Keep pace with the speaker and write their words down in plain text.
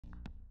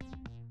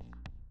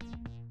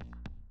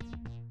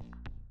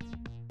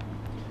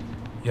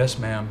Yes,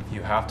 ma'am,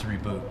 you have to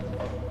reboot.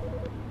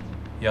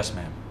 Yes,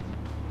 ma'am.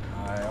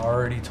 I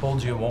already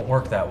told you it won't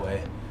work that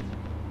way.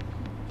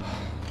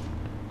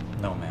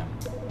 No, ma'am.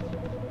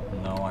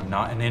 No, I'm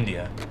not in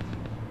India.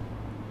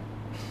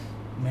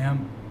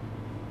 Ma'am,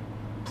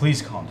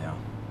 please calm down.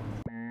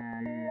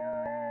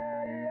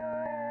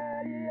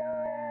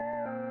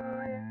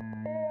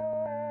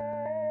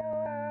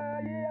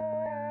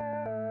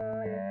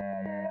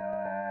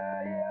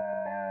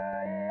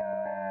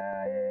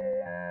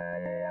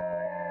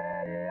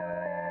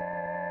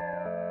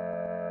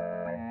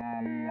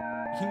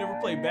 You never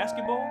played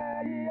basketball?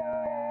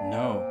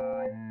 No.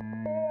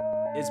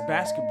 It's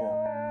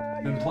basketball.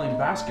 I've been playing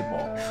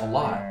basketball a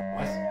lot.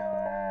 What?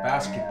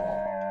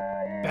 Basketball.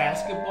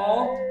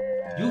 Basketball?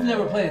 You've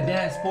never played a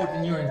damn sport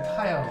in your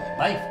entire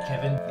life,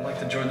 Kevin. I'd like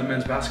to join the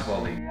men's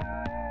basketball league.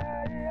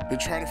 Been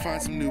trying to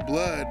find some new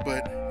blood,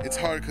 but it's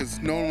hard because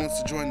no one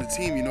wants to join the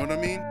team, you know what I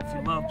mean? If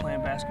you love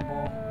playing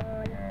basketball,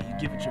 you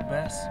give it your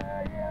best,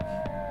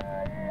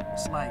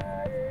 it's like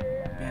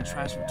being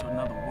transferred to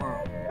another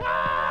world.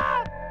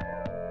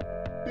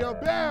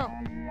 Bam!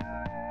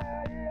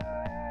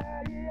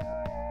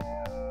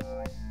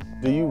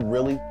 Do you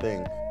really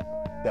think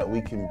that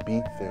we can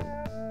beat them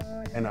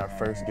in our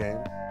first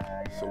game?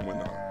 So when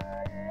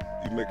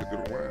you make it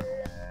through the rounds,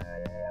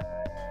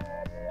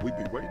 we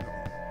be waiting on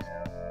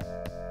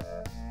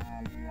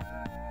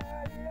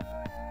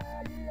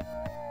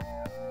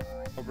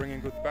you. For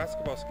bringing good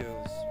basketball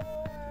skills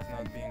is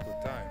not being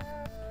good time.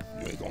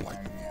 You ain't gonna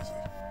like the music.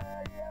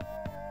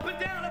 Up and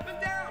down, up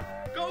and down!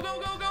 Go, go,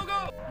 go, go,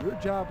 go! Your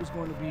job is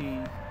going to be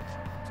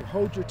to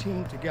hold your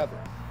team together.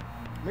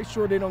 Make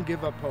sure they don't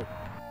give up hope.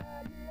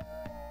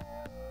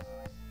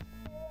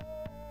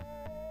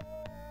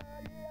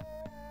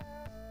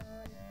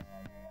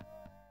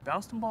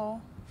 Bounce the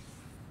ball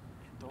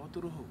and throw it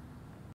through the hoop.